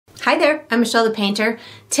Hi there, I'm Michelle the Painter.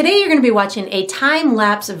 Today you're going to be watching a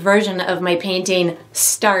time-lapse version of my painting,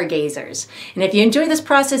 Stargazers. And if you enjoy this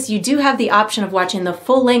process, you do have the option of watching the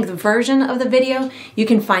full-length version of the video. You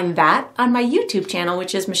can find that on my YouTube channel,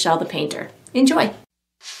 which is Michelle the Painter. Enjoy!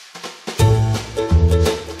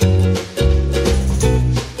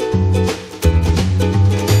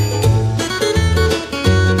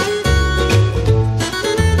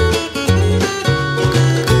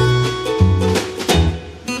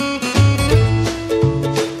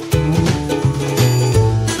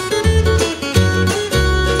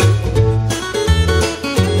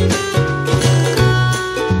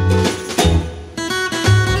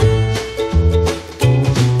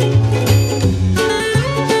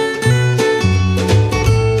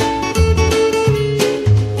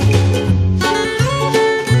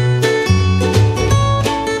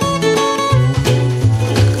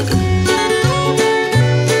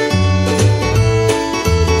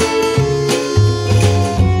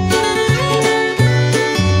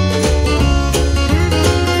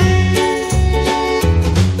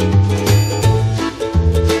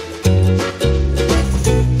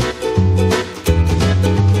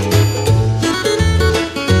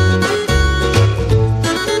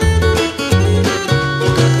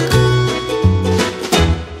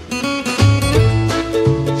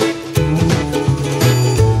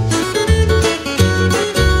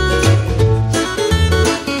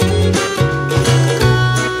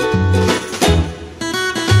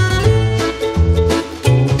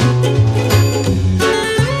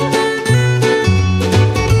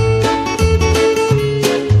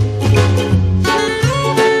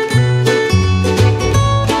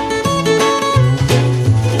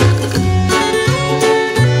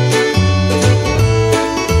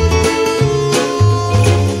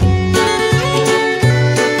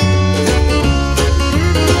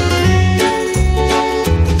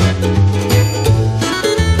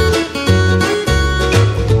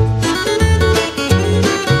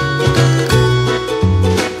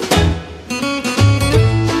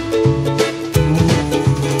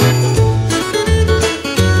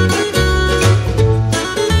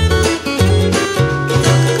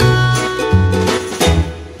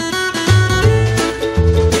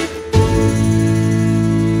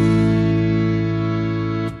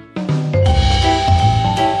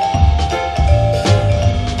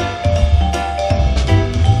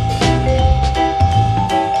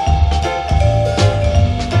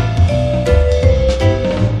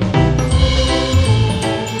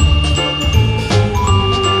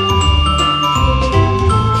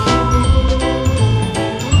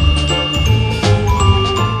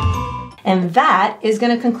 And that is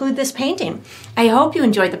going to conclude this painting. I hope you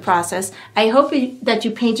enjoyed the process. I hope that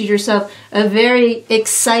you painted yourself a very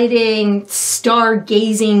exciting,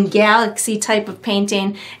 stargazing, galaxy type of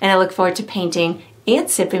painting. And I look forward to painting and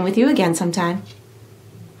sipping with you again sometime.